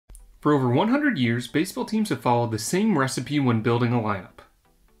For over 100 years, baseball teams have followed the same recipe when building a lineup.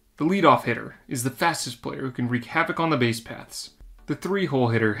 The leadoff hitter is the fastest player who can wreak havoc on the base paths. The three-hole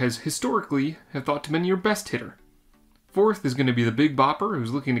hitter has historically thought to be your best hitter. Fourth is going to be the big bopper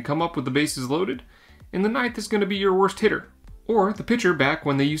who's looking to come up with the bases loaded. And the ninth is going to be your worst hitter, or the pitcher back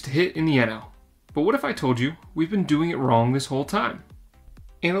when they used to hit in the NL. But what if I told you we've been doing it wrong this whole time?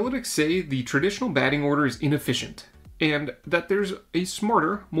 Analytics say the traditional batting order is inefficient, and that there's a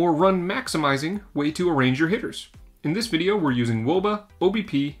smarter, more run-maximizing way to arrange your hitters. In this video, we're using wOBA,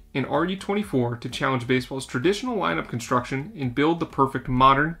 OBP, and RE24 to challenge baseball's traditional lineup construction and build the perfect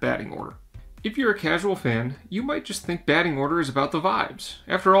modern batting order. If you're a casual fan, you might just think batting order is about the vibes.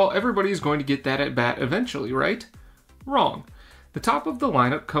 After all, everybody is going to get that at bat eventually, right? Wrong. The top of the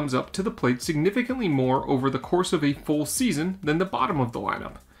lineup comes up to the plate significantly more over the course of a full season than the bottom of the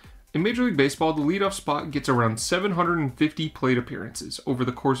lineup. In Major League Baseball, the leadoff spot gets around 750 plate appearances over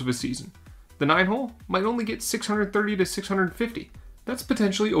the course of a season. The 9-hole might only get 630 to 650. That's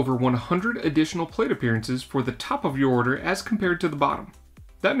potentially over 100 additional plate appearances for the top of your order as compared to the bottom.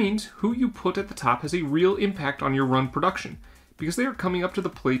 That means who you put at the top has a real impact on your run production, because they are coming up to the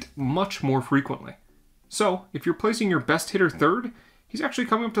plate much more frequently. So, if you're placing your best hitter third, he's actually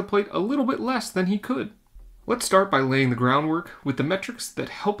coming up to the plate a little bit less than he could. Let's start by laying the groundwork with the metrics that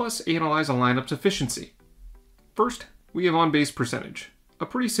help us analyze a lineup's efficiency. First, we have on-base percentage, a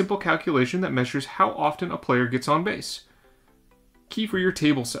pretty simple calculation that measures how often a player gets on base. Key for your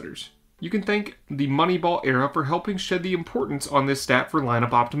table setters. You can thank the Moneyball era for helping shed the importance on this stat for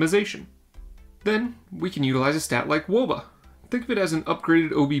lineup optimization. Then, we can utilize a stat like wOBA. Think of it as an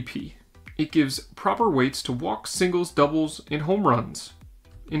upgraded OBP. It gives proper weights to walks, singles, doubles, and home runs.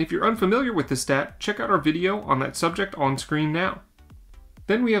 And if you're unfamiliar with this stat, check out our video on that subject on screen now.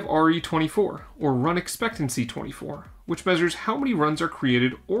 Then we have RE24, or Run Expectancy 24, which measures how many runs are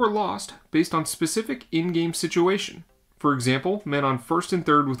created or lost based on specific in-game situation. For example, men on first and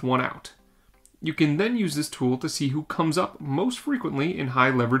third with one out. You can then use this tool to see who comes up most frequently in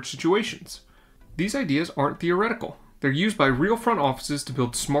high leverage situations. These ideas aren't theoretical. They're used by real front offices to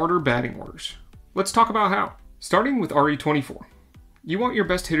build smarter batting orders. Let's talk about how. Starting with RE24. You want your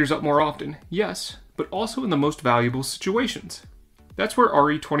best hitters up more often, yes, but also in the most valuable situations. That's where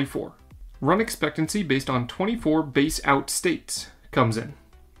RE24, Run Expectancy based on 24 base out states, comes in.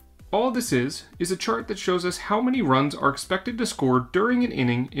 All this is a chart that shows us how many runs are expected to score during an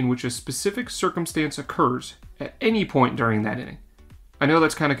inning in which a specific circumstance occurs at any point during that inning. I know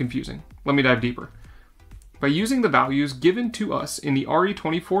that's kind of confusing. Let me dive deeper. By using the values given to us in the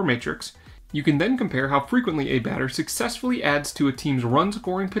RE24 matrix, you can then compare how frequently a batter successfully adds to a team's run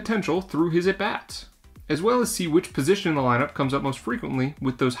scoring potential through his at-bats, as well as see which position in the lineup comes up most frequently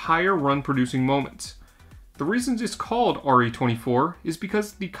with those higher run producing moments. The reason it's called RE24 is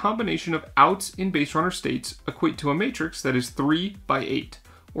because the combination of outs in base runner states equate to a matrix that is 3 by 8,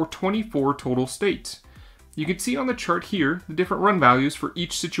 or 24 total states. You can see on the chart here the different run values for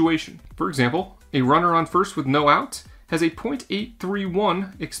each situation. For example, a runner on first with no outs has a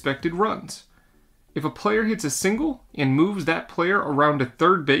 .831 expected runs. If a player hits a single and moves that player around to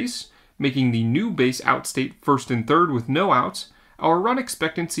third base, making the new base out state first and third with no outs, our run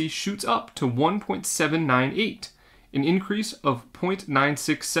expectancy shoots up to 1.798, an increase of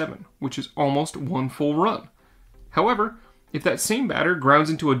 0.967, which is almost one full run. However, if that same batter grounds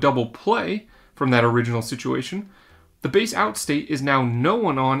into a double play from that original situation, the base out state is now no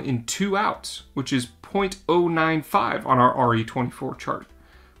one on in 2 outs, which is 0.095 on our RE24 chart,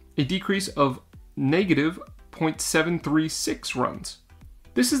 a decrease of negative 0.736 runs.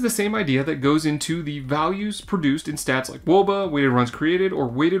 This is the same idea that goes into the values produced in stats like wOBA, weighted runs created, or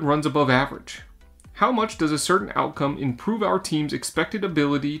weighted runs above average. How much does a certain outcome improve our team's expected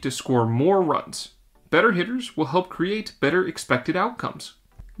ability to score more runs? Better hitters will help create better expected outcomes.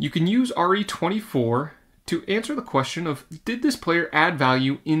 You can use RE24 to answer the question of, did this player add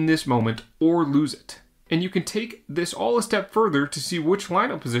value in this moment or lose it? And you can take this all a step further to see which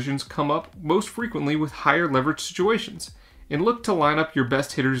lineup positions come up most frequently with higher leverage situations, and look to line up your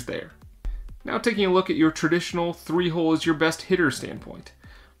best hitters there. Now taking a look at your traditional 3-hole as your best hitter standpoint.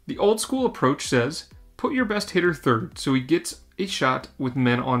 The old school approach says, put your best hitter third so he gets a shot with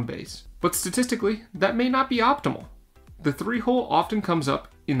men on base. But statistically, that may not be optimal. The 3-hole often comes up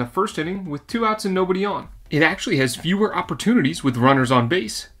in the first inning with 2 outs and nobody on. It actually has fewer opportunities with runners on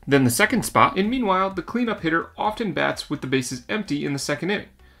base than the second spot, and meanwhile, the cleanup hitter often bats with the bases empty in the second inning.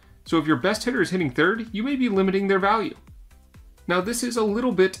 So if your best hitter is hitting third, you may be limiting their value. Now this is a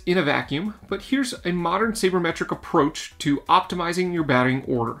little bit in a vacuum, but here's a modern sabermetric approach to optimizing your batting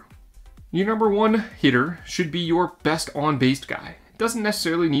order. Your number 1 hitter should be your best on-base guy. doesn't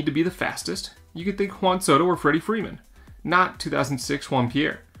necessarily need to be the fastest. You could think Juan Soto or Freddie Freeman, not 2006 Juan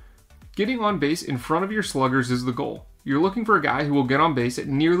Pierre. Getting on base in front of your sluggers is the goal. You're looking for a guy who will get on base at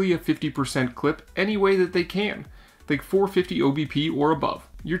nearly a 50% clip any way that they can. Think 450 OBP or above.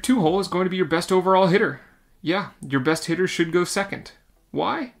 Your 2-hole is going to be your best overall hitter. Yeah, your best hitter should go second.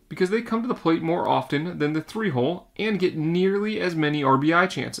 Why? Because they come to the plate more often than the 3-hole and get nearly as many RBI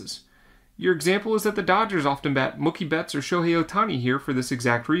chances. Your example is that the Dodgers often bat Mookie Betts or Shohei Ohtani here for this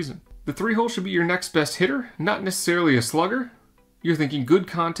exact reason. The 3-hole should be your next best hitter, not necessarily a slugger. You're thinking good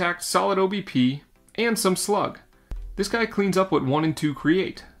contact, solid OBP, and some slug. This guy cleans up what 1 and 2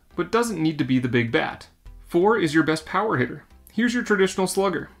 create, but doesn't need to be the big bat. 4 is your best power hitter. Here's your traditional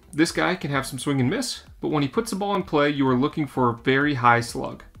slugger. This guy can have some swing and miss, but when he puts the ball in play, you are looking for a very high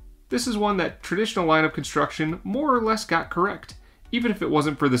slug. This is one that traditional lineup construction more or less got correct, even if it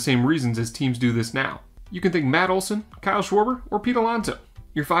wasn't for the same reasons as teams do this now. You can think Matt Olson, Kyle Schwarber, or Pete Alonso.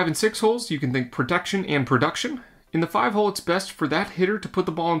 Your 5 and 6 holes, you can think protection and production. In the 5-hole, it's best for that hitter to put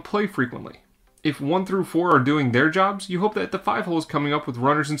the ball in play frequently. If 1 through 4 are doing their jobs, you hope that the 5-hole is coming up with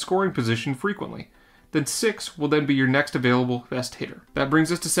runners in scoring position frequently. Then 6 will then be your next available best hitter. That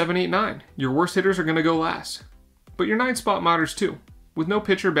brings us to 7, 8, 9. Your worst hitters are going to go last. But your 9 spot matters too. With no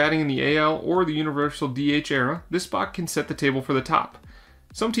pitcher batting in the AL or the universal DH era, this spot can set the table for the top.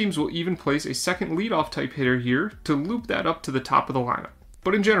 Some teams will even place a second leadoff type hitter here to loop that up to the top of the lineup.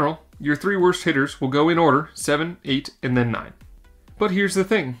 But in general, your 3 worst hitters will go in order, 7, 8, and then 9. But here's the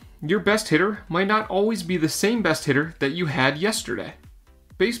thing. Your best hitter might not always be the same best hitter that you had yesterday.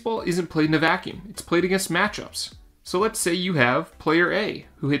 Baseball isn't played in a vacuum, it's played against matchups. So let's say you have player A,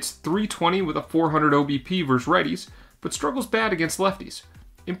 who hits .320 with a 400 OBP versus righties, but struggles bad against lefties.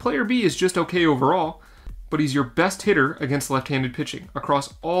 And player B is just okay overall, but he's your best hitter against left-handed pitching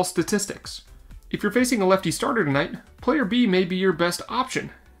across all statistics. If you're facing a lefty starter tonight, player B may be your best option,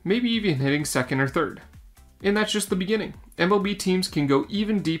 maybe even hitting second or third. And that's just the beginning. MLB teams can go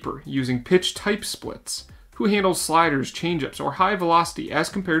even deeper using pitch type splits. Who handles sliders, changeups, or high velocity as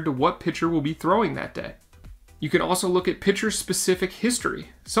compared to what pitcher will be throwing that day. You can also look at pitcher-specific history.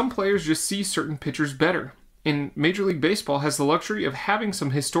 Some players just see certain pitchers better. And Major League Baseball has the luxury of having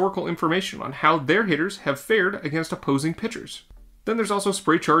some historical information on how their hitters have fared against opposing pitchers. Then there's also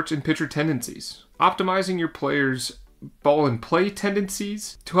spray charts and pitcher tendencies, optimizing your players' ball and play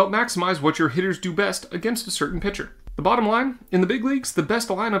tendencies to help maximize what your hitters do best against a certain pitcher. The bottom line, in the big leagues, the best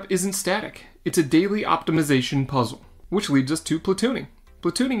lineup isn't static. It's a daily optimization puzzle, which leads us to platooning.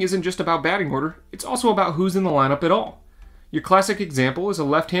 Platooning isn't just about batting order, it's also about who's in the lineup at all. Your classic example is a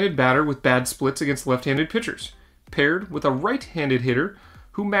left-handed batter with bad splits against left-handed pitchers, paired with a right-handed hitter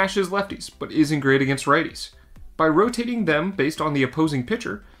who mashes lefties but isn't great against righties. By rotating them based on the opposing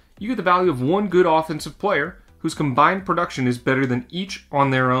pitcher, you get the value of one good offensive player whose combined production is better than each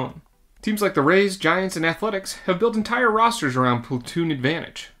on their own. Teams like the Rays, Giants, and Athletics have built entire rosters around platoon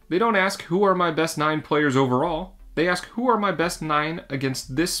advantage. They don't ask who are my best 9 players overall, they ask who are my best 9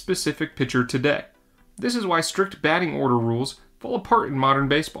 against this specific pitcher today. This is why strict batting order rules fall apart in modern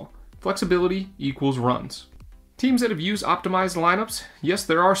baseball. Flexibility equals runs. Teams that have used optimized lineups, yes,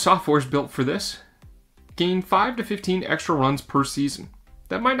 there are softwares built for this, gain 5 to 15 extra runs per season.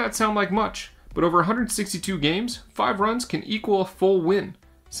 That might not sound like much, but over 162 games, 5 runs can equal a full win.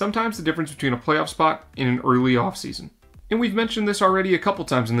 Sometimes the difference between a playoff spot and an early offseason. And we've mentioned this already a couple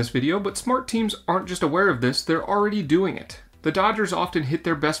times in this video, but smart teams aren't just aware of this, they're already doing it. The Dodgers often hit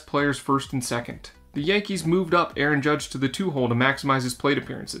their best players first and second. The Yankees moved up Aaron Judge to the 2-hole to maximize his plate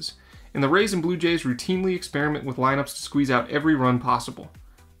appearances. And the Rays and Blue Jays routinely experiment with lineups to squeeze out every run possible.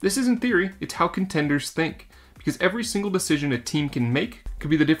 This isn't theory, it's how contenders think, because every single decision a team can make could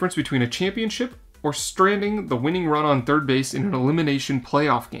be the difference between a championship or stranding the winning run on third base in an elimination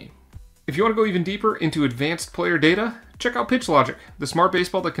playoff game. If you want to go even deeper into advanced player data, check out Pitch Logic, the smart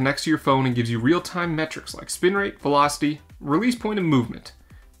baseball that connects to your phone and gives you real-time metrics like spin rate, velocity, release point, and movement.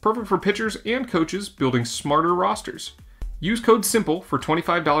 Perfect for pitchers and coaches building smarter rosters. Use code SIMPLE for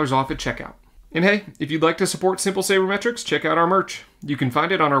 $25 off at checkout. And hey, if you'd like to support Simple Sabermetrics, check out our merch. You can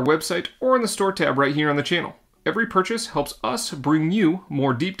find it on our website or in the store tab right here on the channel. Every purchase helps us bring you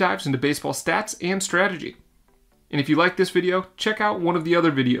more deep dives into baseball stats and strategy. And if you like this video, check out one of the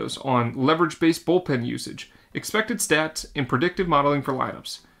other videos on leverage-based bullpen usage, expected stats, and predictive modeling for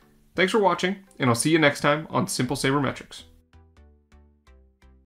lineups. Thanks for watching, and I'll see you next time on Simple Sabermetrics.